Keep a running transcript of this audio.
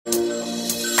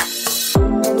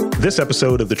This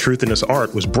episode of The Truth in This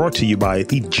Art was brought to you by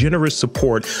the generous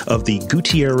support of the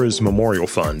Gutierrez Memorial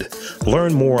Fund.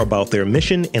 Learn more about their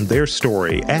mission and their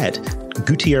story at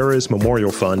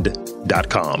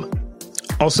gutierrezmemorialfund.com.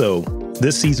 Also,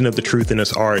 this season of The Truth in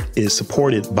This Art is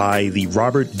supported by the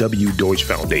Robert W. Deutsch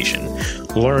Foundation.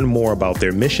 Learn more about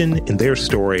their mission and their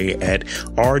story at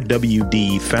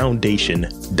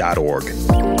rwdfoundation.org.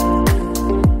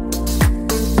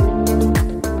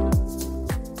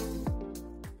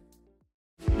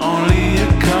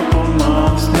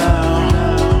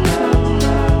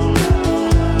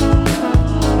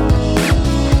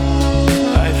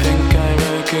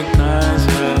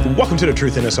 Welcome to The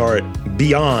Truth in This Art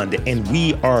Beyond, and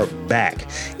we are back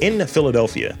in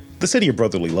Philadelphia, the city of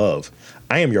brotherly love.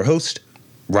 I am your host,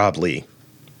 Rob Lee.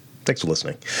 Thanks for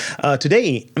listening.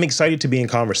 Today, I'm excited to be in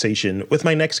conversation with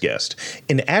my next guest,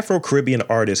 an Afro-Caribbean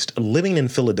artist living in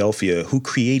Philadelphia who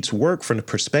creates work from the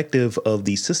perspective of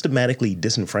the systematically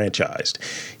disenfranchised.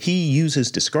 He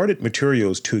uses discarded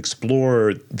materials to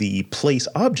explore the place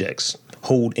objects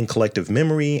hold in collective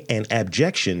memory and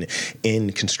abjection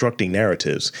in constructing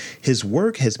narratives. His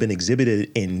work has been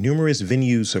exhibited in numerous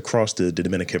venues across the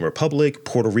Dominican Republic,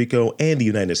 Puerto Rico, and the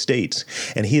United States,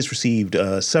 and he has received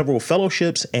several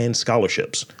fellowships and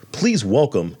scholarships. Please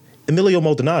welcome Emilio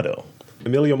Maldonado.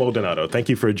 Emilio Maldonado, thank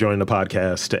you for joining the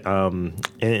podcast. And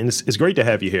it's great to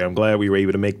have you here. I'm glad we were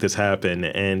able to make this happen.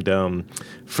 And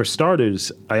for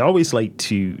starters, I always like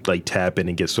to tap in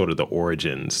and get sort of the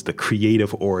origins, the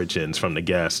creative origins from the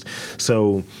guest.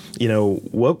 So,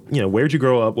 where'd you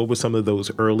grow up? What were some of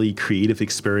those early creative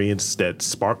experiences that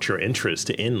sparked your interest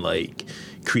in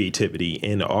creativity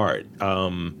in art?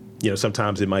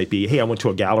 Sometimes it might be, hey, I went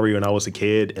to a gallery when I was a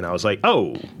kid and I was like,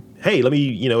 oh, hey, let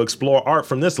me, explore art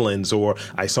from this lens, or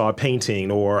I saw a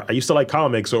painting, or I used to like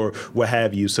comics, or what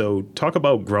have you. So talk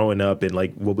about growing up and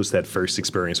what was that first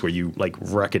experience where you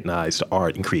recognized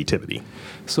art and creativity?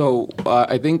 So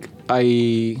I think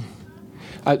I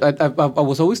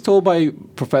was always told by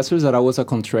professors that I was a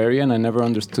contrarian. I never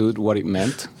understood what it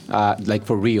meant,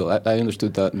 for real. I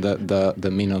understood the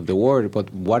meaning of the word,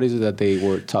 but what is it that they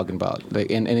were talking about?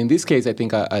 And in this case, I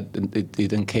think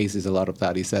it encases a lot of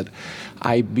that. Is that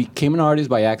I became an artist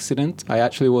by accident. I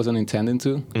actually wasn't intending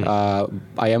to.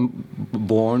 I am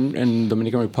born in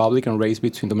Dominican Republic and raised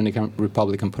between Dominican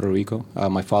Republic and Puerto Rico.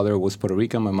 My father was Puerto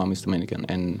Rican, my mom is Dominican,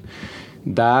 and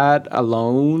that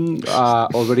alone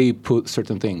already put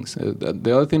certain things.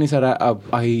 The other thing is that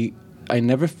I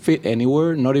never fit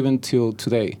anywhere, not even till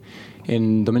today.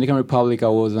 In Dominican Republic, I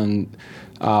wasn't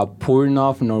poor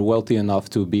enough nor wealthy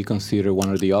enough to be considered one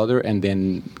or the other, and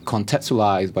then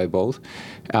contextualized by both.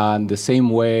 And the same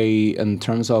way, in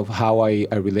terms of how I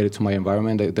related to my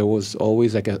environment, there was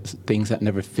always things that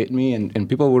never fit me, and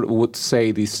people would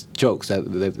say these jokes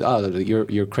that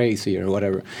you're crazy or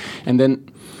whatever, and then.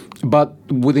 But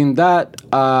within that,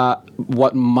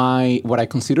 what I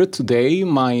consider today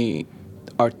my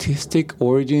artistic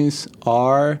origins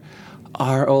are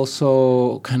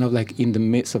also kind of in the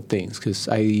midst of things, because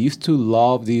I used to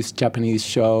love this Japanese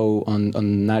show on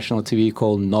national TV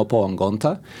called Noppo and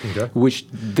Gonta, which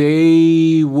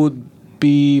they would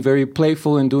be very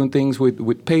playful and doing things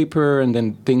with paper and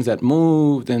then things that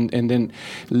moved and then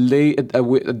I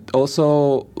was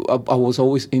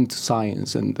always into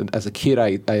science, and as a kid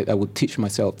I would teach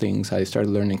myself things. I started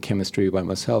learning chemistry by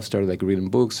myself, started reading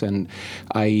books, and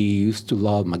I used to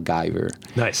love MacGyver.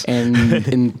 Nice. And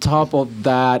on top of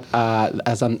that,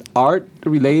 as an art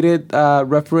related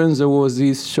reference, there was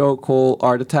this show called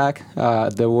Art Attack.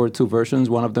 There were two versions.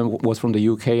 One of them was from the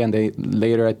UK, and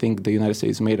later I think the United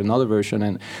States made another version.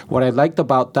 And what I liked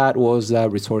about that was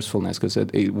resourcefulness, because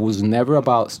it was never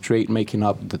about straight making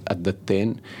up the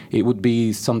thin. It would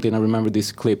be something. I remember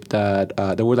this clip that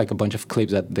there were a bunch of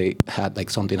clips that they had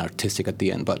something artistic at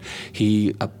the end, but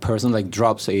a person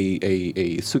drops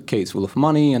a suitcase full of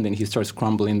money, and then he starts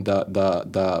crumbling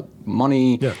the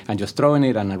money and just throwing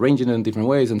it and arranging it in different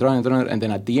ways and throwing it, and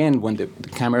then at the end when the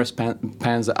camera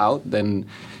pans out, then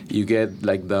you get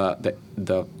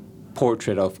the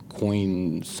portrait of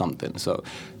Queen something. So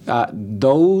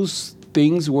those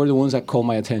things were the ones that caught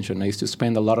my attention. I used to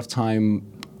spend a lot of time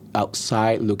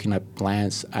outside looking at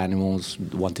plants, animals,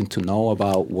 wanting to know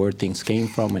about where things came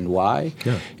from and why.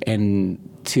 And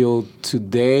till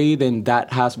today, then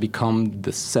that has become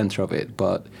the center of it.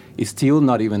 But it's still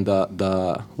not even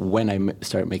the when I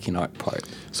started making art part.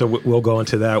 So we'll go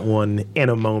into that one in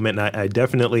a moment. And I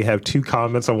definitely have two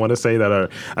comments I want to say that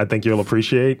I think you'll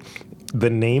appreciate. The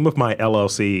name of my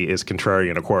LLC is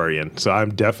Contrarian Aquarian, so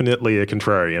I'm definitely a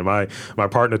contrarian. My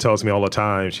partner tells me all the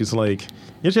time, she's like,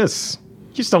 you're just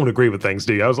just don't agree with things,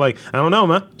 do you? I was like, I don't know,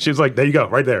 man. She was like, there you go,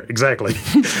 right there, exactly.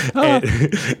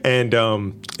 and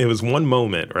it was one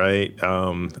moment, right?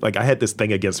 Like I had this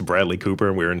thing against Bradley Cooper,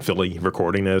 and we were in Philly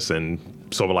recording this, and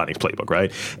Silver Linings Playbook,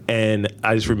 right? And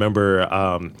I just remember,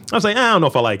 I was like, I don't know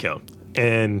if I like him.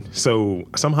 And so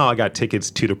somehow I got tickets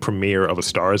to the premiere of A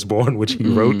Star Is Born, which he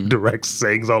wrote, directs,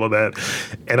 sings, all of that.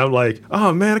 And I'm like,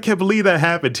 oh, man, I can't believe that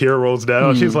happened. Tear rolls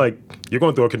down. She's like, you're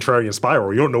going through a contrarian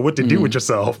spiral. You don't know what to do with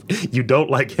yourself. You don't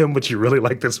like him, but you really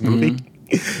like this movie.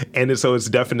 And so it's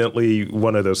definitely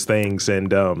one of those things.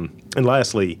 And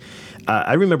lastly,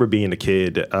 I remember being a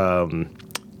kid,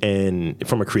 and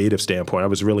from a creative standpoint, I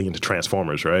was really into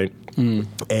Transformers, right?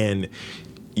 And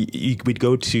we'd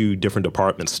go to different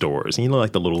department stores, and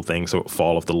like the little things that would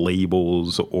fall off the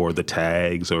labels or the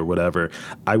tags or whatever.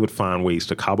 I would find ways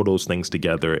to cobble those things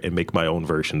together and make my own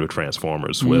version of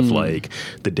Transformers with like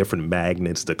the different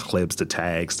magnets, the clips, the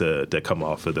tags that come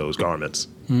off of those garments.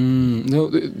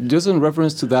 No, just in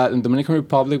reference to that, in Dominican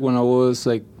Republic, when I was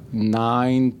like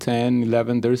 9, 10,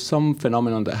 11, there's some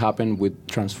phenomenon that happened with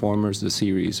Transformers, the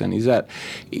series, and is that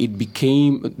it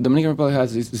became, Dominican Republic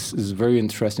has this very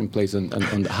interesting place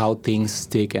on how things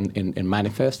stick and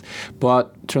manifest,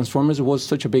 but Transformers was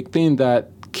such a big thing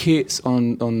that kids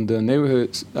on the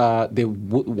neighborhoods, they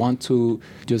would want to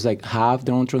just like have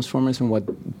their own Transformers, and what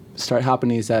started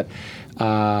happening is that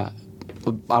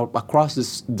across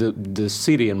the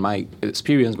city, in my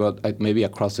experience, but maybe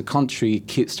across the country,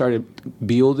 kids started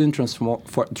building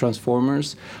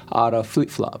Transformers out of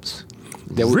flip-flops.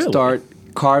 They would start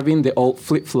carving the old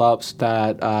flip-flops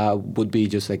that would be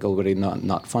just like already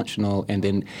not functional, and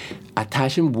then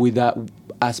attach them with that,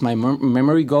 as my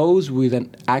memory goes, with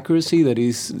an accuracy that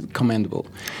is commendable.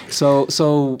 So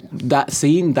that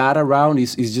seeing that around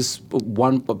is just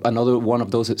another one of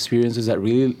those experiences that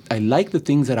really, I like the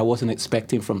things that I wasn't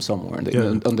expecting from somewhere.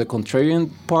 On the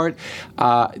contrarian part,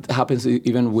 it happens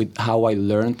even with how I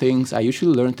learn things. I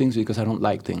usually learn things because I don't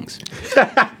like things.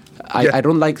 I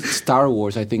don't like Star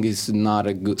Wars. I think it's not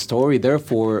a good story.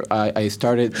 Therefore, I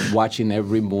started watching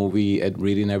every movie and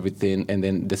reading everything. And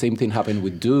then the same thing happened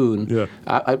with Dune. Yeah.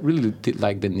 I really did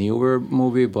like the newer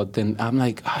movie, but then I'm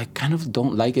like, I kind of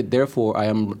don't like it. Therefore, I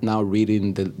am now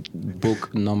reading the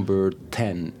book number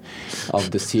 10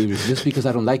 of the series. Just because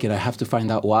I don't like it, I have to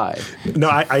find out why. No,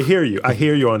 I hear you. I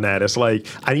hear you on that. It's like,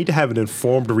 I need to have an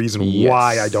informed reason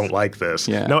why I don't like this.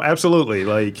 Yeah. No, absolutely.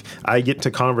 Like, I get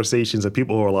into conversations and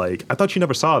people who are like, I thought you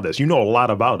never saw this. You know a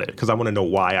lot about it, because I want to know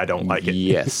why I don't like it.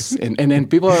 Yes. and then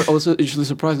people are also usually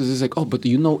surprised because it's like, oh, but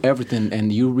you know everything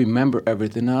and you remember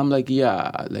everything. And I'm like,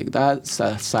 yeah, like that's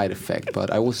a side effect,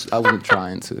 but I wasn't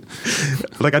trying to.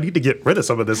 Like, I need to get rid of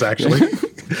some of this, actually.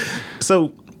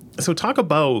 So talk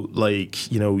about,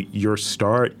 like, your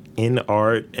start in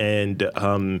art, and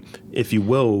if you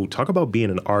will, talk about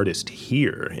being an artist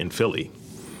here in Philly.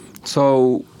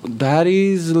 So that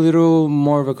is a little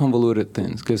more of a convoluted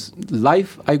thing, because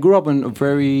I grew up in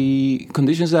very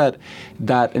conditions that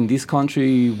in this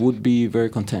country would be very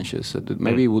contentious. So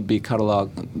maybe it would be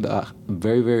cataloged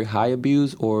very, very high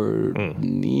abuse or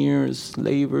near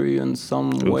slavery in some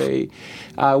way.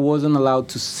 I wasn't allowed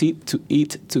to sit, to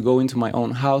eat, to go into my own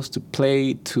house, to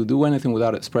play, to do anything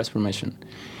without express permission.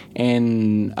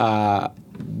 And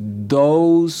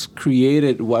those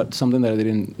created something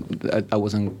that I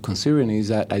wasn't considering, is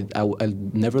that I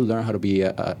never learned how to be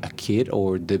a kid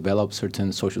or develop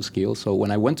certain social skills. So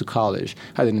when I went to college,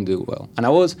 I didn't do well. And I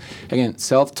was, again,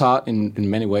 self-taught in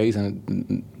many ways,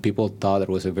 and people thought that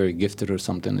I was a very gifted or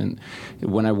something. And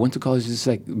when I went to college, it's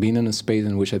like being in a space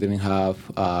in which I didn't have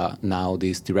now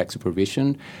this direct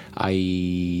supervision.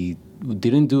 I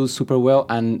didn't do super well,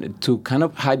 and to kind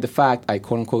of hide the fact, I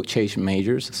quote-unquote changed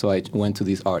majors, so I went to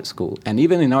this art school. And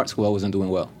even in art school, I wasn't doing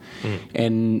well.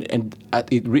 And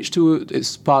it reached to a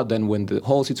spot then when the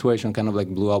whole situation kind of like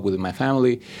blew up within my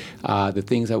family. The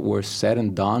things that were said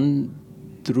and done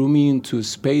threw me into a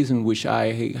space in which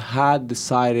I had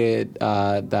decided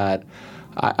that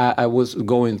I was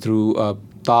going through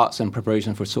thoughts and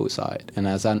preparation for suicide. And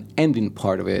as an ending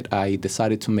part of it, I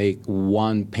decided to make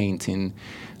one painting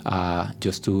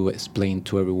just to explain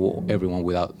to everyone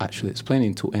without actually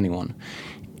explaining to anyone.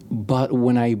 But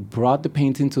when I brought the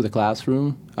painting to the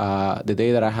classroom, the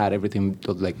day that I had everything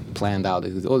like planned out,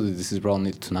 this is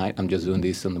probably tonight, I'm just doing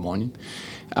this in the morning,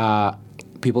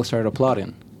 people started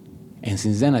applauding. And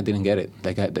since then, I didn't get it.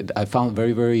 Like I found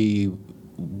very, very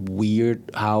weird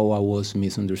how I was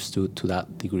misunderstood to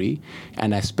that degree.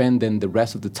 And I spent then the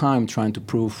rest of the time trying to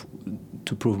prove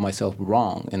myself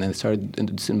wrong, and then I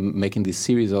started making this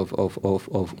series of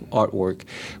artwork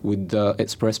with the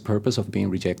express purpose of being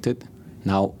rejected,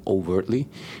 now overtly,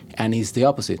 and it's the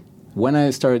opposite. when I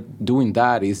started doing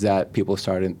that is that people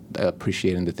started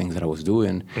appreciating the things that I was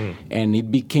doing. And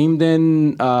it became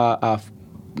then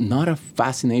not a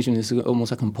fascination, it's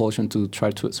almost a compulsion to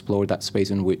try to explore that space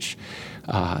in which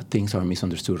things are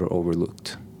misunderstood or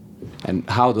overlooked. And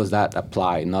how does that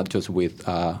apply, not just with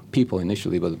people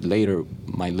initially, but later,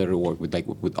 my later work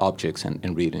with objects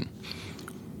and reading?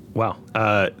 Wow,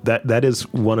 that is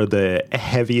one of the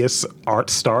heaviest art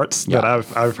starts that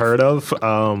I've heard of,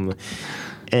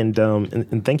 and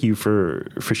thank you for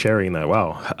sharing that.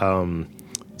 Wow,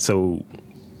 so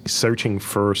searching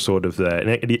for sort of that, and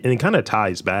it kind of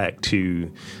ties back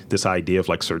to this idea of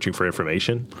like searching for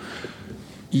information.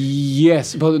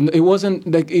 Yes, but it wasn't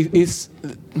like it's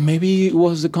maybe it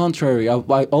was the contrary. I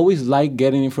always liked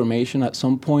getting information. At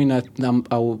some point, I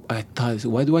thought,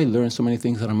 why do I learn so many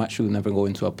things that I'm actually never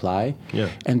going to apply? Yeah.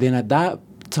 And then at that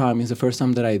time, it's the first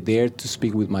time that I dared to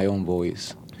speak with my own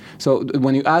voice. So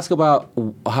when you ask about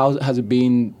how has it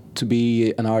been to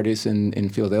be an artist in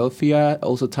Philadelphia,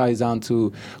 also ties down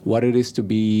to what it is to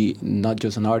be not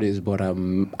just an artist, but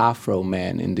an Afro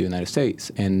man in the United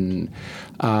States. And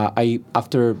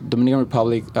after Dominican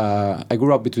Republic, I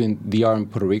grew up between DR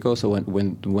and Puerto Rico. So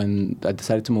when I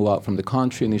decided to move out from the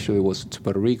country, initially it was to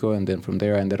Puerto Rico, and then from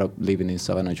there I ended up living in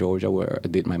Savannah, Georgia, where I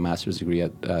did my master's degree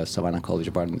at Savannah College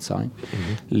of Art and Design.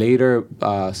 Later,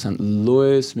 St.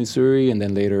 Louis, Missouri, and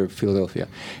then later Philadelphia.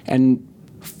 And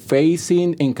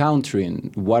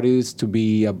encountering what it is to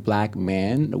be a black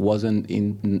man wasn't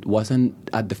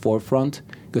at the forefront,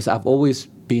 because I've always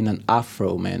been an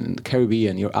Afro man. In the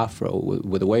Caribbean, you're Afro.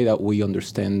 With the way that we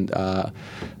understand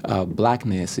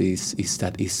blackness is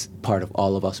that it's part of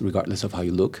all of us, regardless of how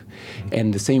you look.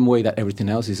 And the same way that everything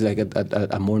else is like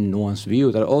a more nuanced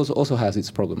view that also has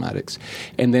its problematics.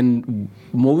 And then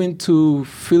moving to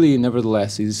Philly,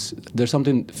 nevertheless, there's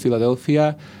something.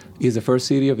 Philadelphia is the first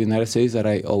city of the United States that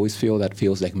I always feel that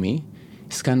feels like me.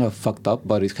 It's kind of fucked up,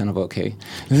 but it's kind of okay.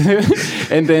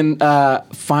 And then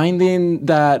finding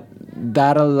that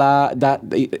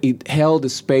it held a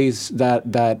space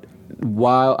that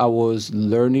while I was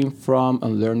learning from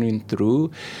and learning through,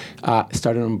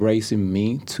 started embracing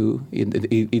me too.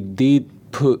 It did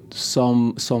put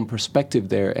some perspective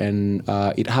there, and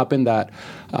it happened that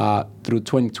through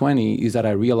 2020 is that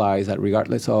I realized that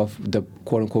regardless of the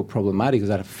quote-unquote problematics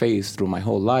that I faced through my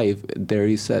whole life,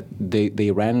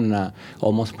 they ran on a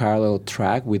almost parallel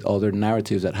track with other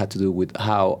narratives that had to do with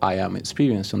how I am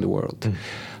experienced in the world.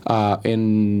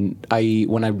 And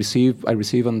when I received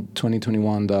in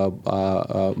 2021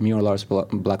 the Mural Arts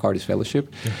Black Artist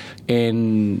Fellowship,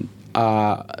 and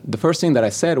the first thing that I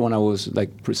said when I was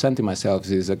like presenting myself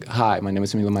is like, "Hi, my name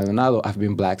is Emilio Maldonado. I've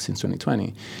been black since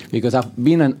 2020," because I've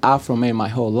been an Afro man my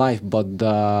whole life, but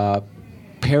the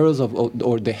perils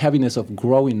or the heaviness of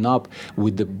growing up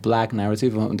with the black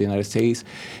narrative in the United States,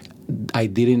 I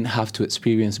didn't have to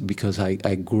experience because I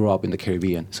grew up in the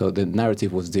Caribbean. So the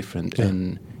narrative was different. Yeah.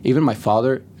 And even my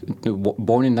father,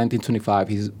 born in 1925,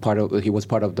 he was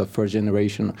part of the first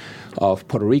generation of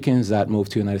Puerto Ricans that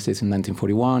moved to the United States in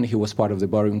 1941. He was part of the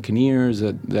Buccaneers,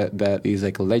 that is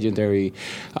like a legendary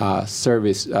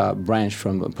service branch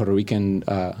from Puerto Rican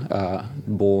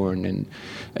born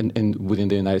and within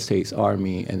the United States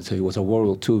Army. And so he was a World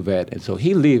War II vet. And so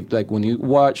he lived, like when you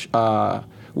watch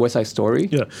West Side Story,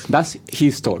 that's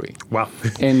his story. Wow.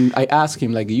 And I asked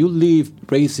him, like, you lived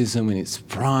racism in its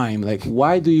prime. Like,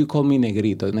 why do you call me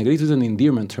negrito? Negrito is an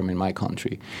endearment term in my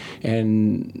country.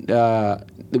 And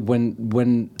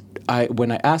when I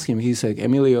asked him, he said,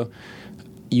 Emilio,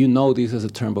 you know this is a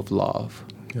term of love.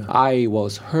 Yeah. I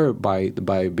was hurt by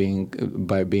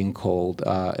being called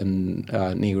a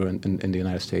Negro in the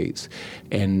United States,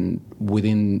 and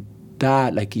within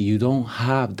that, like, you don't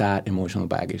have that emotional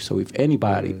baggage. So if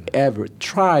anybody ever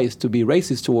tries to be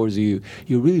racist towards you,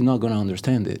 you're really not going to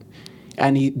understand it.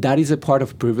 And that is a part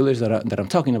of privilege that I'm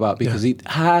talking about, because it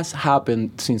has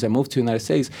happened since I moved to the United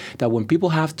States that when people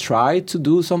have tried to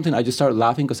do something, I just start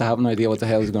laughing because I have no idea what the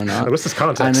hell is going on. What's this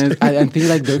context? And I think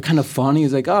like they're kind of funny.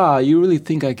 It's like, you really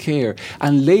think I care?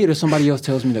 And later somebody else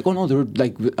tells me like, oh no, they're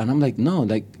like, and I'm like, no,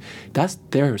 like that's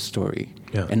their story.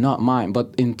 Yeah. And not mine.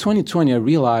 But in 2020, I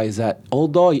realized that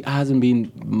although it hasn't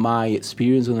been my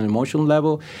experience on an emotional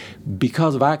level,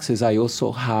 because of access, I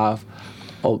also have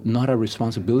not a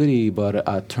responsibility, but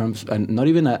a terms, and not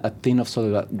even a thing of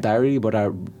solidarity, but a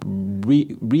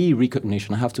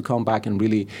recognition. I have to come back and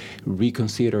really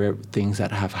reconsider things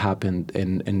that have happened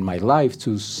in my life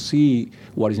to see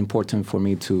what is important for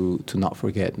me to not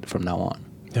forget from now on.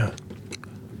 Yeah.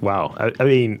 Wow. I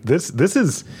mean, this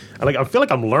is like, I feel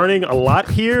like I'm learning a lot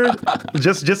here,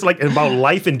 just like about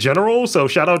life in general. So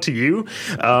shout out to you.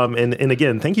 And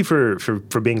again, thank you for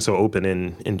being so open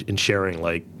and sharing,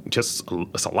 like, just,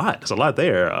 it's a lot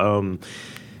there.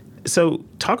 So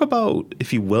talk about,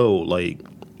 if you will, like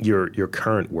your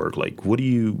current work. Like, what are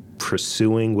you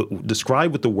pursuing?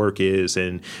 Describe what the work is,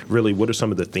 and really what are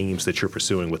some of the themes that you're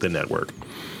pursuing within that work?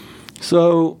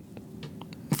 So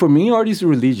for me, art is a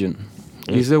religion.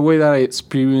 It's the way that I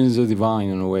experience the divine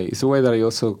in a way. It's the way that I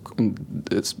also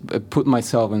put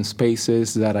myself in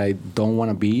spaces that I don't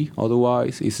want to be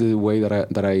otherwise. It's the way that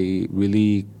I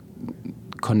really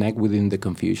connect within the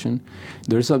confusion.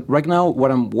 Right now what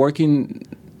I'm working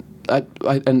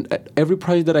and at every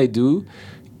project that I do,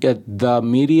 the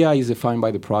media is defined by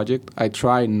the project. I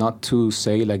try not to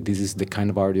say like this is the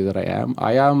kind of artist that I am.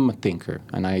 I am a thinker,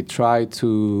 and I try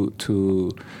to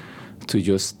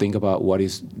just think about what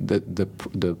is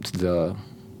the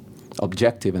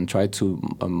objective and try to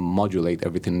modulate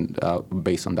everything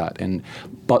based on that.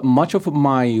 But much of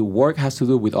my work has to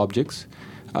do with objects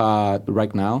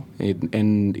right now,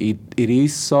 and it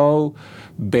is so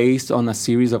based on a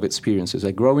series of experiences.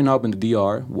 Like growing up in the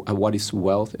DR, what is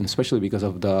wealth, and especially because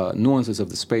of the nuances of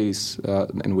the space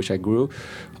in which I grew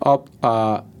up,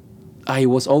 I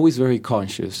was always very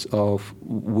conscious of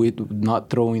with not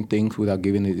throwing things without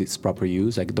giving it its proper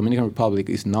use. Like Dominican Republic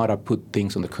is not a put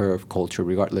things on the curve culture,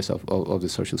 regardless of the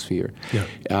social sphere.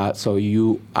 Yeah. So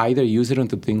you either use it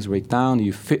until things break down,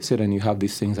 you fix it, and you have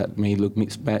these things that may look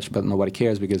mismatched, but nobody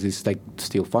cares because it's like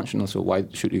still functional. So why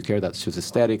should you care? That's just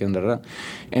aesthetic and da-da.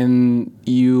 And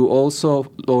you also,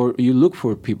 or you look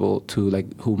for people to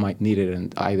like who might need it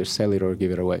and either sell it or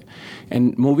give it away.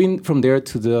 And moving from there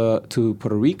to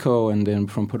Puerto Rico, and then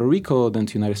from Puerto Rico then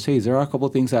to United States, there are a couple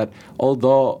of things that,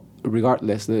 although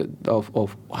regardless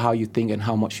of how you think and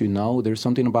how much you know, there's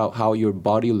something about how your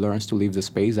body learns to leave the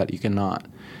space that you cannot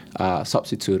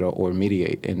substitute or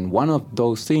mediate. And one of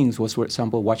those things was, for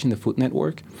example, watching the Food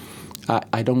Network.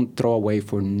 I don't throw away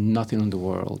for nothing in the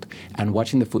world. And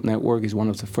watching the Food Network is one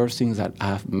of the first things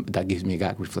that gives me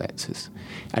gag reflexes.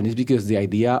 And it's because the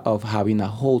idea of having a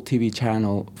whole TV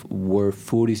channel where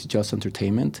food is just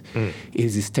entertainment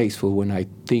is distasteful when I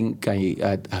think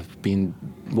I've been,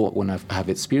 well, when I've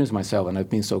experienced myself and I've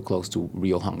been so close to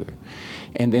real hunger.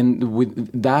 And then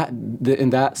with that,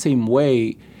 in that same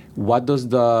way, what does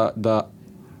the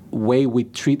way we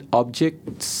treat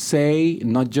objects say,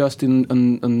 not just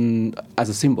in as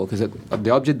a symbol, because the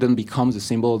object then becomes a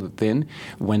symbol of the thing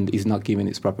when it's not given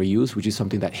its proper use, which is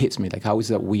something that hits me. Like, how is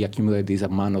it that we accumulate this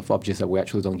amount of objects that we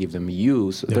actually don't give them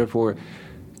use? Yeah. Therefore,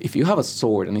 if you have a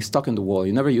sword and it's stuck in the wall,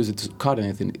 you never use it to cut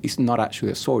anything, it's not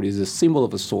actually a sword, it's a symbol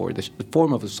of a sword, the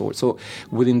form of a sword. So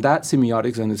within that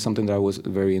semiotics, and it's something that I was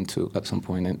very into at some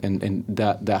point, and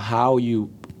the how you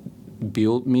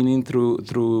build meaning through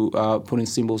putting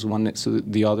symbols one next to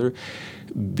the other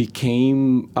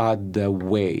became the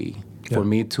way for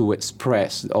me to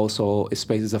express also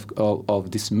spaces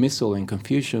of dismissal and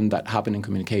confusion that happen in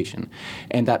communication,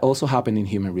 and that also happened in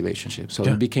human relationships. So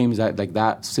it became that, like,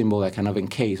 that symbol that kind of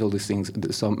encased all these things,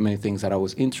 so many things that I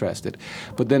was interested.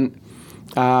 But then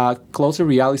closer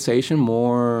realization,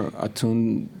 more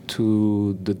attuned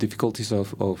to the difficulties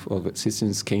of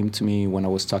existence, came to me when I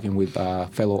was talking with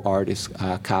fellow artist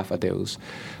Kaf Adeus,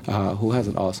 who has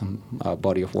an awesome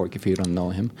body of work if you don't know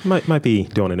him. Might be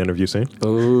doing an interview soon.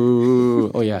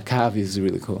 Oh yeah, Kaf is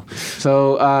really cool.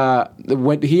 So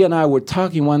when he and I were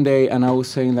talking one day, and I was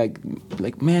saying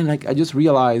like man, like I just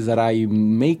realized that I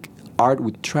make art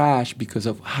with trash because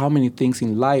of how many things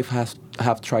in life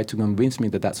have tried to convince me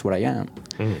that that's what I am.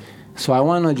 So I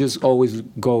want to just always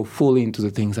go fully into the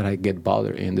things that I get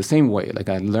bothered in the same way. Like,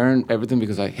 I learn everything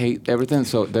because I hate everything.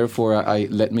 So therefore,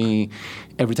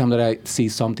 every time that I see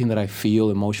something that I feel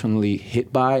emotionally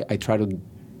hit by, I try to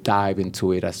dive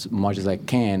into it as much as I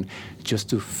can just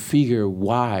to figure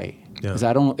why. Because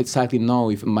I don't exactly know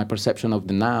if my perception of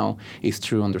the now is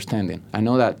true understanding. I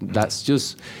know that that's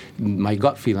just my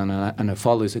gut feeling, and I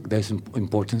follow it. There's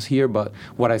importance here. But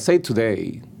what I say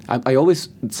today, I always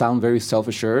sound very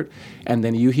self-assured, and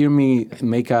then you hear me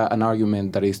make an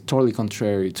argument that is totally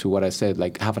contrary to what I said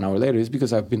like half an hour later. It's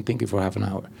because I've been thinking for half an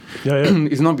hour.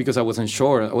 It's not because I wasn't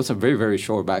sure. I was very, very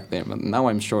sure back then, but now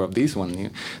I'm sure of this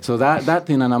one. So that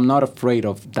thing, and I'm not afraid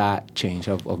of that change,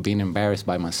 of being embarrassed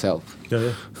by myself.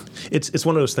 It's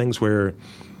one of those things where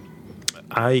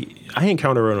I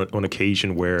encounter on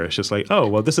occasion where it's just like, oh,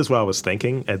 well, this is what I was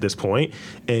thinking at this point.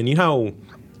 And you know how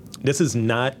this is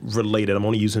not related. I'm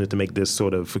only using it to make this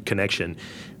sort of connection.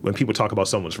 When people talk about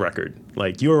someone's record,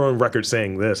 like you're on record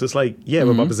saying this, it's like, yeah,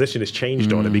 but my position has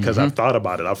changed on it because I've thought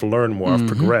about it. I've learned more. I've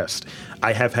progressed.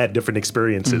 I have had different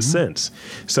experiences since.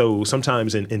 So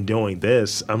sometimes in doing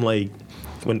this, I'm like,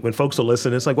 when folks will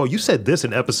listen, it's like, well, you said this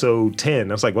in episode 10.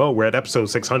 I was like, well, we're at episode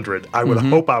 600. I would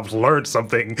hope I've learned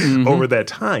something over that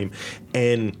time.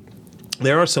 And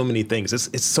there are so many things.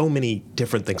 It's so many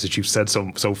different things that you've said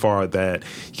so far that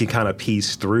you can kind of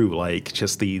piece through, like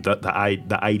just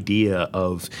the idea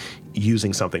of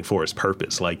using something for its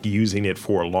purpose, like using it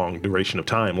for a long duration of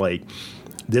time. Like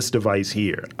this device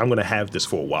here, I'm going to have this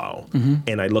for a while.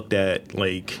 And I looked at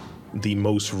like the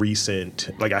most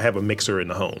recent, like I have a mixer in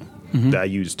the home that I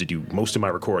use to do most of my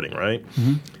recording, right?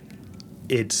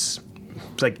 It's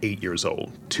like 8 years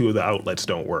old. 2 of the outlets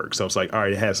don't work. So it's like, all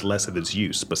right, it has less of its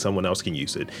use, but someone else can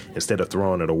use it. Instead of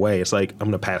throwing it away, it's like, I'm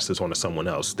going to pass this on to someone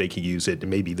else. They can use it.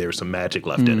 Maybe there's some magic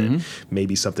left in it.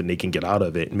 Maybe something they can get out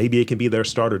of it. Maybe it can be their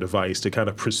starter device to kind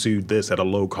of pursue this at a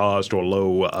low cost or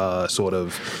low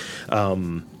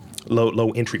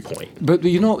low entry point. But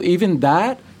even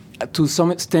that, to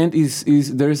some extent, is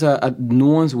there's a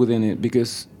nuance within it,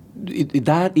 because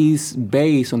that is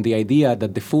based on the idea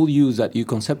that the full use that you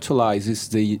conceptualize is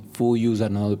the full use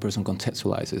that another person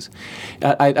contextualizes.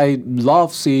 I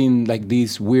love seeing like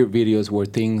these weird videos where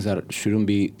things that shouldn't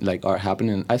be like are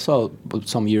happening. I saw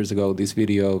some years ago this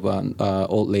video of an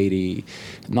old lady,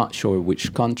 not sure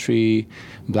which country,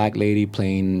 black lady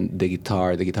playing the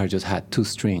guitar. The guitar just had 2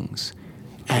 strings,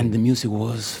 and the music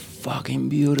was fucking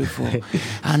beautiful.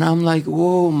 And I'm like,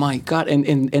 whoa, my God.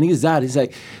 And it's that. It's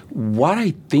like, what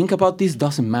I think about this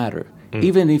doesn't matter.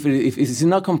 Even if it's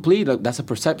not complete, like, that's a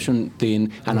perception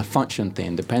thing and a function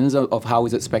thing. Depends of how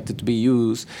it's expected to be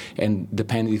used, and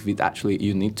depends if it actually,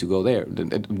 you need to go there.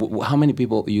 How many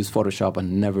people use Photoshop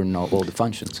and never know all the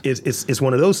functions? It's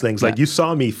one of those things. Like, you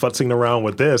saw me futzing around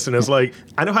with this, and it's like,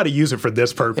 I know how to use it for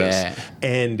this purpose. Yeah.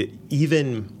 And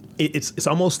even, it's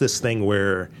almost this thing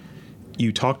where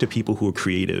you talk to people who are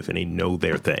creative and they know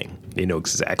their thing. They know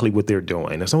exactly what they're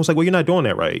doing. It's almost like, well, you're not doing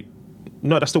that right.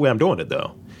 No, that's the way I'm doing it,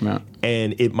 though. Yeah.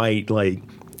 And it might, like,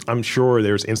 I'm sure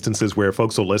there's instances where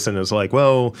folks will listen and it's like,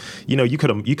 well, you could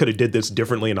have did this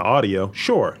differently in the audio.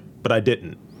 Sure, but I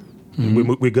didn't.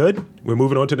 We're good. We're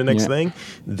moving on to the next thing.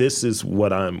 This is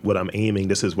what I'm aiming.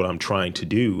 This is what I'm trying to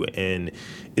do, and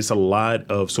it's a lot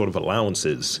of sort of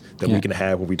allowances that we can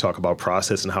have when we talk about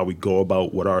process and how we go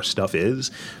about what our stuff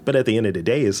is. But at the end of the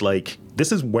day, it's like,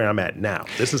 this is where I'm at now.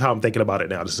 This is how I'm thinking about it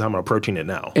now. This is how I'm approaching it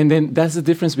now. And then that's the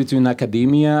difference between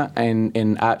academia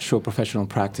and actual professional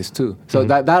practice too. So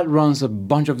that runs a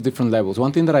bunch of different levels.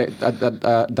 One thing that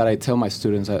I tell my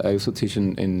students, I also teach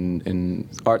in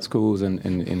art schools and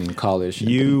in college.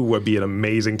 You would be an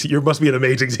amazing you must be an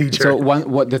amazing teacher.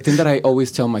 So the thing that I always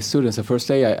tell my students, the first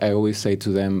day I always say to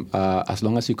them, as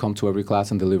long as you come to every class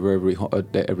and deliver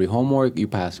every homework, you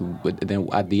pass. Then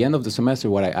at the end of the semester,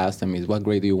 what I ask them is, what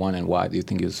grade do you want and why do you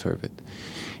think you deserve it?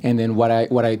 And then what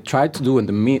I try to do in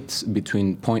the midst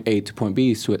between point A to point B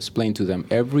is to explain to them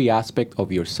every aspect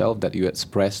of yourself that you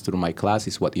express through my class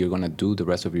is what you're going to do the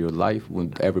rest of your life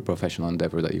with every professional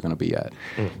endeavor that you're going to be at.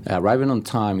 Arriving on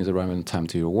time is arriving on time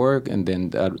to your work, and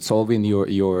then solving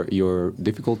your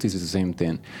difficulties is the same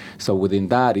thing. So within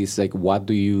that is like, what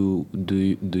do you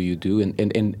do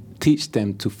and teach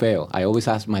them to fail. I always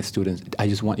ask my students, I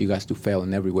just want you guys to fail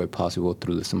in every way possible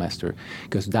through the semester,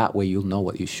 because that way you'll know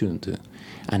what you shouldn't do.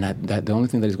 And that the only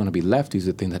thing that is going to be left is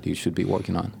the thing that you should be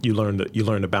working on. You learn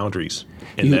the boundaries.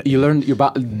 You learn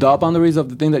the boundaries of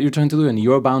the thing that you're trying to do, and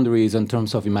your boundaries in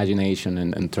terms of imagination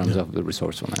and in terms of the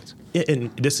resourcefulness. Yeah,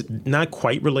 and this not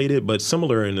quite related, but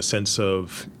similar in the sense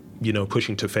of,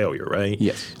 pushing to failure, right?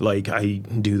 Yes. Like, I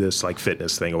do this like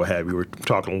fitness thing or what have you. We were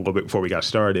talking a little bit before we got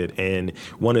started, and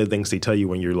one of the things they tell you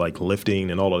when you're like lifting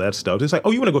and all of that stuff, it's like,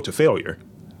 oh, you want to go to failure.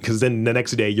 Because then the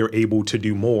next day you're able to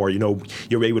do more,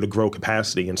 you're able to grow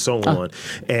capacity and so on.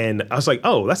 And I was like,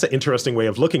 oh, that's an interesting way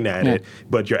of looking at it.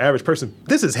 But your average person,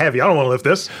 this is heavy. I don't want to lift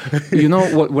this. You know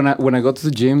what? When I go to the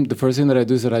gym, the first thing that I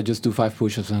do is that I just do 5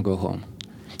 push-ups and I go home.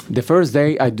 The first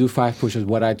day I do 5 push-ups.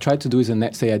 What I try to do is the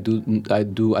next day I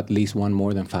do at least one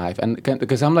more than 5, and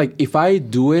because I'm like, if I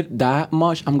do it that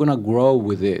much, I'm gonna grow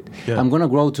with it. Yeah. I'm gonna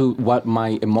grow to what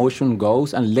my emotion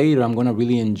goes, and later I'm gonna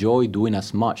really enjoy doing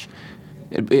as much.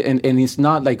 And it's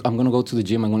not like I'm going to go to the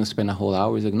gym, I'm going to spend a whole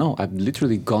hour. It's like, no, I've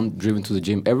literally driven to the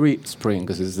gym every spring,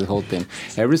 because this is the whole thing.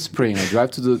 Every spring I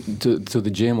drive to the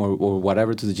gym or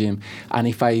whatever to the gym. And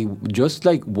if I just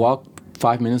like walk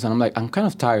 5 minutes and I'm like, I'm kind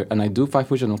of tired, and I do 5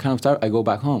 push-ups and I'm kind of tired, I go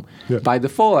back home. Yeah. By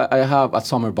default, I have a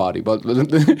summer body, but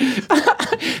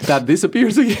that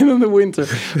disappears again in the winter.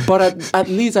 But at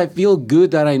least I feel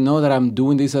good that I know that I'm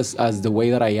doing this as the way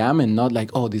that I am, and not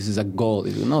like, oh, this is a goal.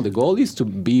 No, the goal is to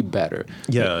be better.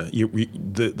 Yeah,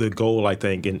 the goal, I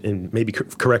think, and maybe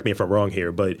correct me if I'm wrong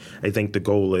here, but I think the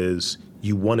goal is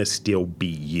you want to still be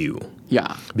you.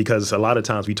 Yeah. Because a lot of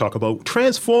times we talk about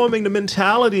transforming the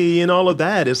mentality and all of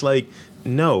that. It's like,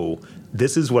 no,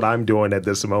 this is what I'm doing at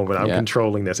this moment. I'm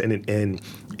controlling this. And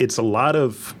it's a lot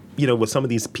of, with some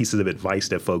of these pieces of advice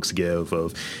that folks give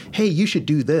of, hey, you should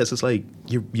do this. It's like,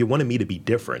 you wanted me to be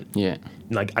different. Yeah.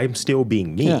 Like, I'm still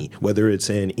being me, whether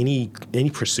it's in any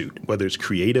pursuit, whether it's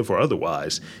creative or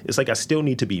otherwise. It's like I still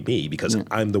need to be me because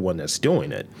I'm the one that's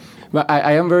doing it. But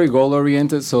I am very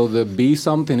goal-oriented, so the be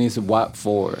something is what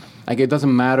for. Like, it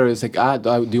doesn't matter. It's like,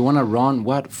 do you want to run?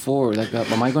 What for? Like,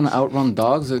 am I going to outrun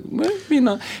dogs? Like,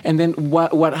 well, And then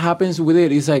what happens with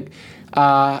it is like,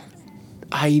 I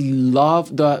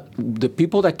love the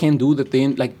people that can do the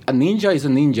thing. Like, a ninja is a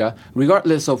ninja,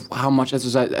 regardless of how much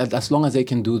exercise, as long as they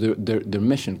can do their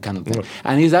mission kind of thing.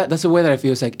 And that's the way that I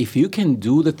feel. It's like, if you can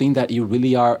do the thing that you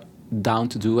really are down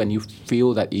to do and you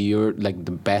feel that you're like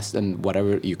the best and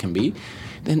whatever you can be,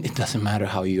 then it doesn't matter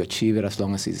how you achieve it as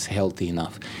long as it's healthy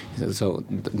enough. So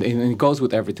it goes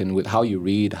with everything, with how you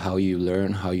read, how you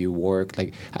learn, how you work.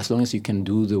 Like, as long as you can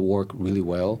do the work really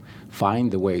well, find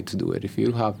the way to do it. If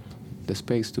you have the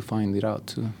space to find it out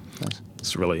too.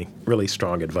 It's really, really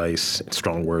strong advice,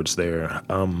 strong words there.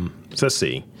 So let's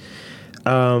see.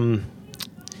 So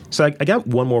I got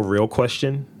one more real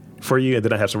question for you, and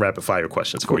then I have some rapid fire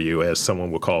questions for you, as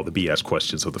someone will call the BS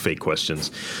questions or the fake questions.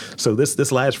 So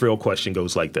this last real question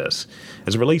goes like this: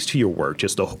 as it relates to your work,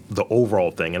 just the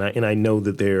overall thing, and I know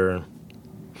that there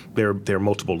are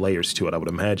multiple layers to it, I would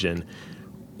imagine.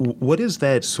 What is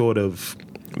that sort of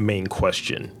main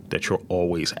question that you're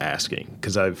always asking?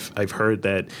 Because I've heard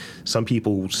that some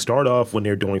people start off when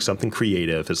they're doing something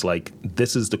creative. It's like,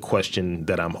 this is the question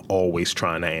that I'm always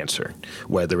trying to answer,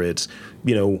 whether it's,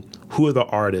 who are the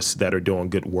artists that are doing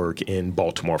good work in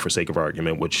Baltimore, for sake of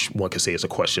argument, which one could say is a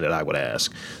question that I would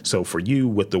ask. So for you,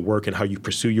 with the work and how you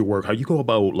pursue your work, how you go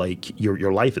about like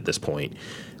your life at this point,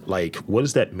 like, what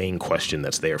is that main question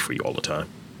that's there for you all the time?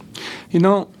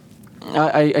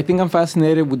 I think I'm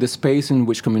fascinated with the space in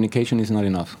which communication is not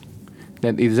enough.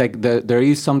 That it's like there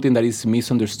is something that is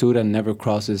misunderstood and never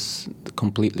crosses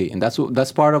completely, and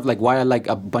that's part of like why I like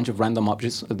a bunch of random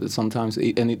objects sometimes.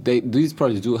 These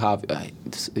projects do have a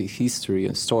history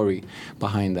and story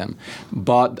behind them,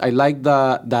 but I like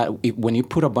when you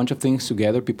put a bunch of things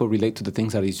together, people relate to the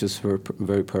things that is just very,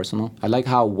 very personal. I like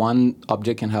how one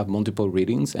object can have multiple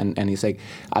readings, and it's like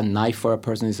a knife for a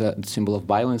person is a symbol of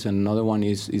violence, and another one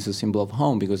is a symbol of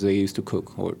home because they used to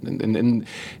cook, and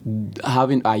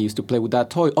I used to play with that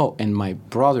toy. Oh, and my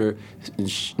brother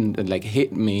like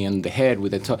hit me on the head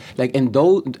with a toy. Like, and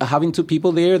though having two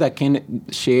people there that can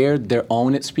share their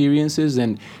own experiences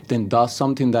and then does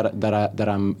something that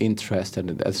I'm interested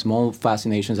in, small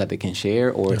fascinations that they can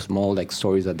share or small like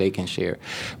stories that they can share.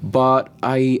 But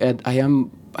I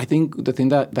think the thing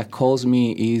that calls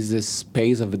me is the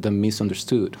space of the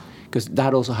misunderstood, because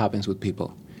that also happens with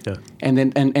people. Yeah. And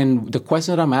then and the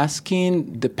question that I'm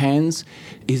asking depends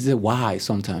is the why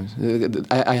sometimes.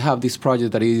 I have this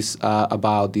project that is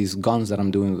about these guns that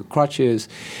I'm doing with crutches,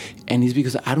 and it's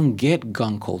because I don't get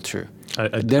gun culture.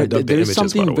 There is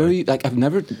something very, like, I've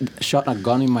never shot a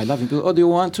gun in my life. And people, oh, do you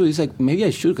want to? It's like, maybe I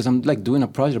should, because I'm like doing a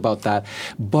project about that.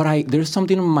 But there's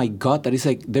something in my gut that is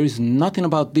like, there is nothing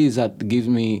about this that gives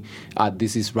me,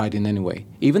 this is right in any way.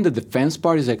 Even the defense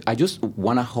part is like, I just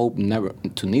want to hope never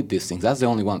to need these things. That's the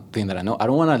only one thing that I know. I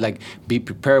don't want to like be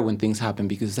prepared when things happen,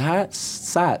 because that's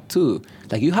sad too.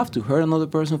 Like, you have to hurt another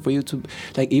person for you to,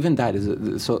 like, even that is,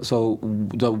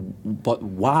 but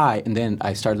why? And then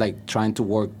I start like trying to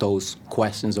work those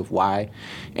questions of why,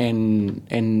 and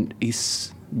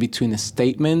it's between a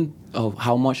statement of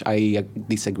how much I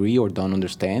disagree or don't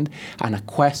understand, and a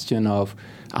question of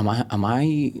am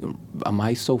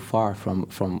I so far from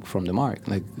the mark?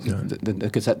 Like,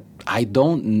 because I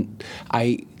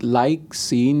like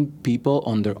seeing people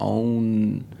on their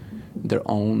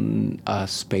own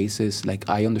spaces. Like,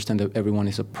 I understand that everyone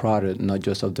is a product, not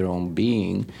just of their own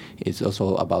being. It's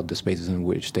also about the spaces in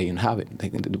which they inhabit.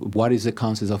 Like, what is the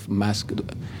concept of masculine?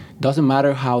 Doesn't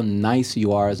matter how nice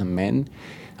you are as a man.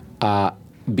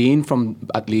 being from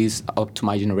at least up to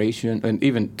my generation and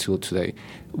even till today,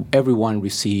 everyone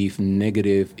received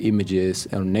negative images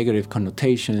or negative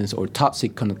connotations or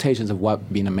toxic connotations of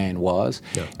what being a man was.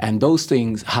 Yeah. And those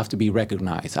things have to be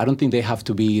recognized. I don't think they have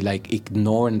to be like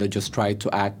ignored and they just try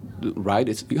to act right.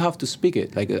 You have to speak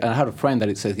it. Like I had a friend that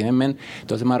it says, men,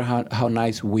 doesn't matter how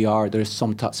nice we are, there's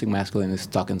some toxic masculinity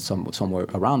stuck in somewhere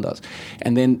around us.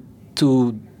 And then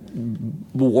to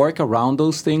work around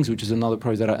those things, which is another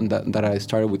project that I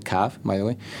started with CAF, by the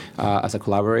way, as a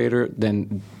collaborator,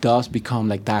 then does become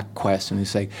like that question.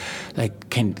 It's like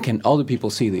can other people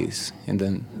see this? And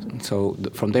then so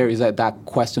from there is that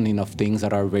questioning of things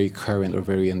that are very current or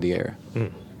very in the air.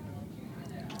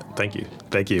 Thank you.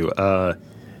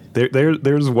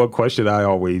 There's one question I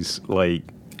always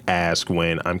ask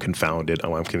when I'm confounded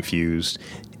or I'm confused.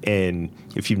 And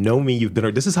if you know me,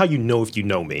 this is how you know if you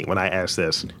know me when I ask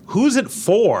this. Who's it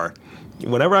for?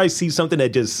 Whenever I see something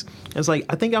that it's like,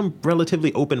 I think I'm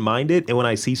relatively open-minded. And when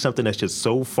I see something that's just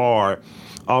so far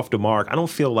off the mark, I don't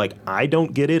feel like I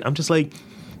don't get it. I'm just like,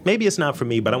 maybe it's not for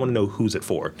me, but I want to know who's it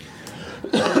for.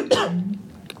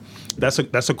 That's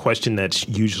a question that's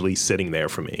usually sitting there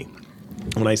for me.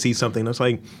 When I see something that's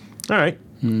like, all right,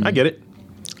 I get it.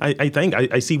 I think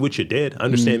I see what you did. I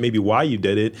understand maybe why you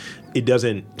did it. It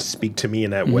doesn't speak to me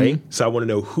in that way. So I want to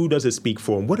know, who does it speak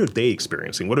for and what are they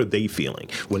experiencing? What are they feeling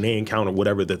when they encounter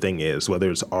whatever the thing is,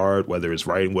 whether it's art, whether it's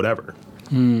writing, whatever.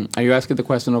 Are you asking the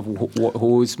question of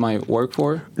who is my work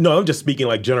for? No, I'm just speaking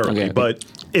generally. Okay. But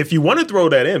if you want to throw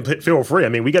that in, feel free. I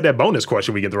mean, we got that bonus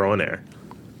question we can throw in there.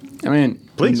 I mean,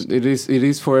 please. It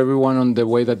is for everyone on the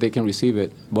way that they can receive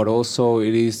it, but also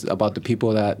it is about the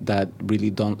people that really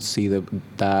don't see the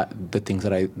things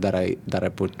that I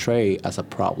portray as a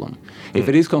problem. If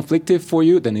it is conflictive for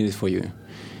you, then it is for you.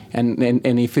 And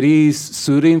if it is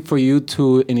suiting for you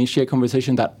to initiate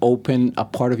conversation that open a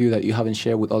part of you that you haven't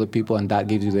shared with other people, and that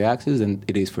gives you the access, then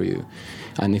it is for you.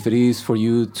 And if it is for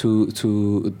you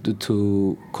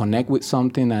to connect with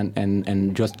something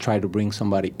and just try to bring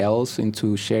somebody else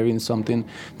into sharing something,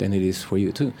 then it is for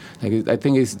you too. I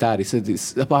think it's that.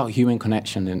 It's about human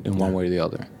connection in one way or the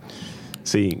other.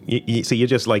 See, you're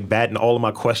just batting all of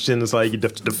my questions, you're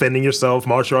defending yourself,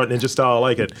 martial art ninja style.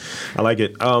 I like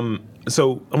it.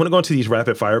 So I'm going to go into these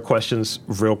rapid fire questions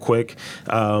real quick.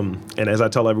 And as I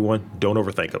tell everyone, don't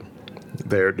overthink them.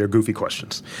 They're goofy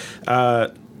questions.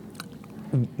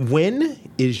 When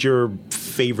is your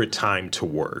favorite time to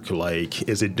work?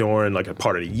 Is it during a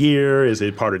part of the year? Is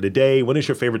it part of the day? When is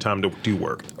your favorite time to do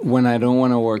work? When I don't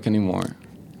want to work anymore.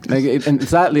 And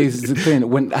sadly, it's the thing.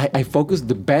 When I focus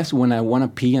the best when I want to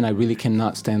pee and I really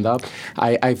cannot stand up.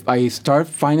 I start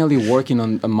finally working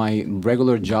on my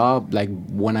regular job.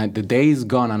 When the day is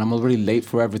gone and I'm already late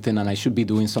for everything and I should be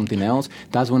doing something else.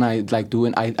 That's when I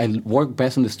work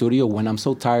best in the studio when I'm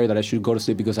so tired that I should go to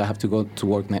sleep because I have to go to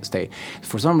work next day.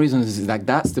 For some reason, it's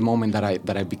that's the moment that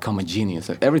I become a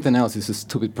genius. Everything else is a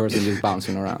stupid person just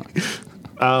bouncing around.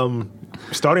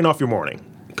 Starting off your morning,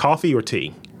 coffee or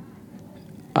tea?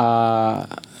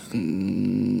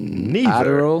 Neither.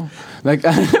 Adderall.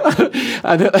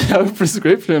 I don't have a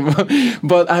prescription,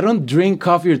 but I don't drink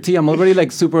coffee or tea. I'm already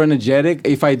super energetic.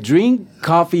 If I drink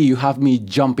coffee, you have me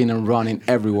jumping and running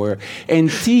everywhere.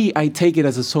 And tea, I take it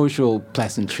as a social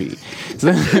pleasantry.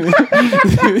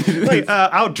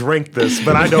 I'll drink this,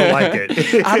 but I don't like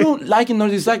it. I don't like it nor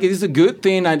dislike it. It's a good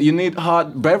thing, and you need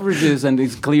hot beverages, and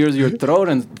it clears your throat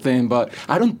and thing. But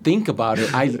I don't think about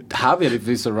it. I have it if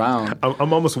it's around.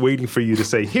 I'm almost waiting for you to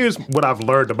say, "Here's what I've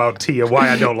learned about tea and why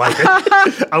I don't like it."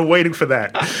 I'm waiting for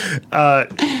that.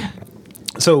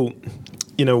 So,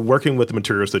 working with the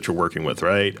materials that you're working with,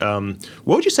 right?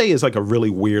 What would you say is a really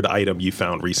weird item you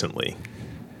found recently?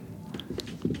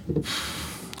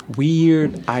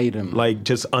 Weird item.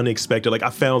 Just unexpected. I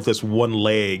found this one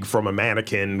leg from a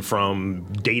mannequin from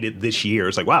dated this year.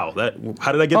 It's wow,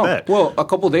 how did I get that? Well, a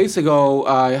couple days ago,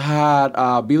 I had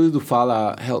Billy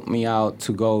Dufala help me out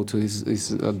to go to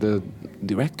the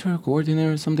director,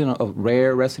 coordinator, something of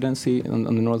Rare residency on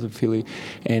the north of Philly,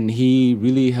 and he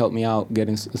really helped me out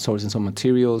sourcing some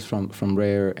materials from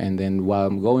Rare. And then while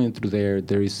I'm going through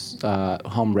there is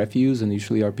home refuse, and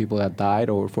usually are people that died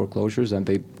or foreclosures, and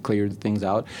they cleared things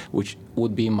out, which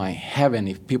would be my heaven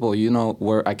if people,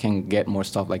 where I can get more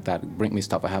stuff like that, bring me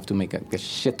stuff. I have to make a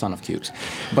shit ton of cubes.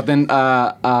 But then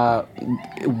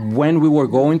when we were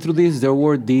going through this, there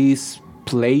were these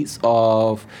plates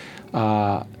of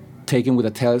taken with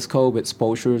a telescope,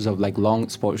 exposures of like long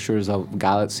exposures of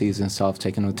galaxies and stuff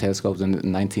taken with telescopes in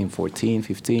 1914,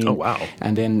 15. Oh, wow.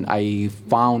 And then I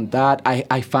found that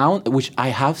I found, which I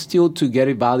have still to get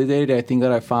it validated. I think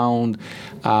that I found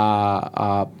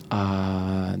I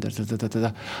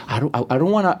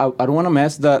don't want to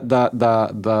mess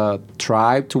the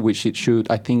tribe to which it should.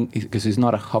 I think because it's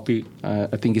not a Hopi.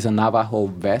 I think it's a Navajo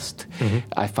vest. Mm-hmm.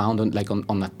 I found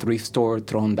on a thrift store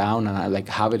thrown down, and I like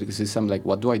have it because I'm like,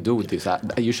 what do I do with this?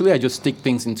 Usually I just stick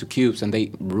things into cubes and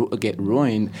they get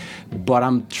ruined. But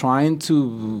I'm trying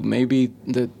to maybe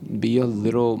be a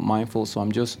little mindful, so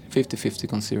I'm just 50-50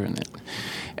 considering it.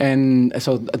 And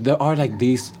so there are like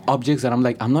these objects that I'm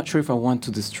like, I'm not sure if I want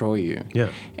to destroy you. Yeah.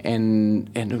 And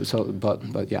so,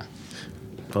 but yeah.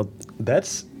 Well,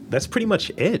 that's pretty much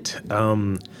it.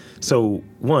 So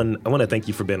one, I want to thank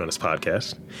you for being on this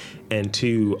podcast. And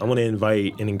two, I want to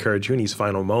invite and encourage you in these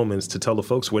final moments to tell the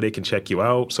folks where they can check you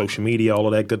out, social media, all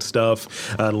of that good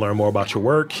stuff, to learn more about your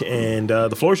work. And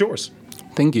the floor is yours.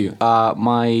 Thank you.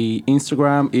 My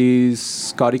Instagram is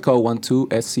Scottico12,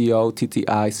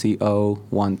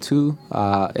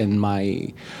 SCOTTICO12. And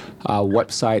my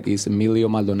website is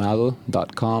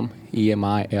EmilioMaldonado.com,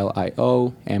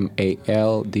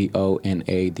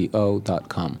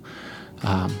 EmilioMaldonado.com.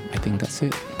 I think that's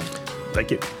it.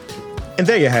 Thank you. And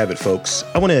there you have it, folks.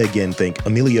 I want to again thank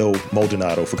Emilio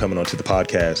Maldonado for coming onto the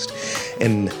podcast.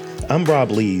 And I'm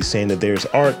Rob Lee, saying that there's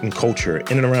art and culture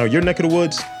in and around your neck of the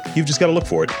woods. You've just got to look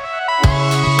for it.